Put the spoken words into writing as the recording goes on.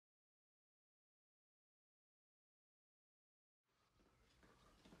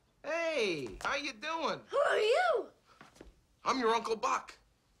Hey, how you doing? Who are you? I'm your Uncle Buck.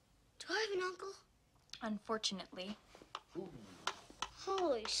 Do I have an uncle? Unfortunately. Ooh.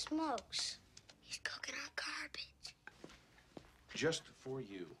 Holy smokes. He's cooking on garbage. Just for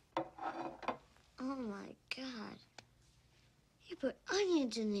you. Oh, my God. He put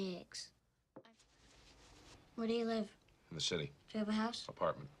onions in the eggs. Where do you live? In the city. Do you have a house?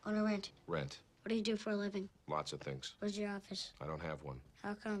 Apartment. On a rent? Rent. What do you do for a living? Lots of things. Where's your office? I don't have one.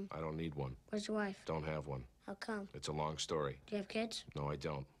 How come? I don't need one. Where's your wife? Don't have one. How come? It's a long story. Do you have kids? No, I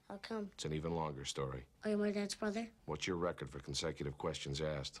don't. How come? It's an even longer story. Are you my dad's brother? What's your record for consecutive questions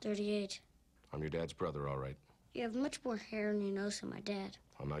asked? 38. I'm your dad's brother, all right. You have much more hair on your nose than my dad.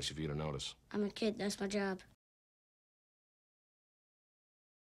 How nice of you to notice. I'm a kid. That's my job.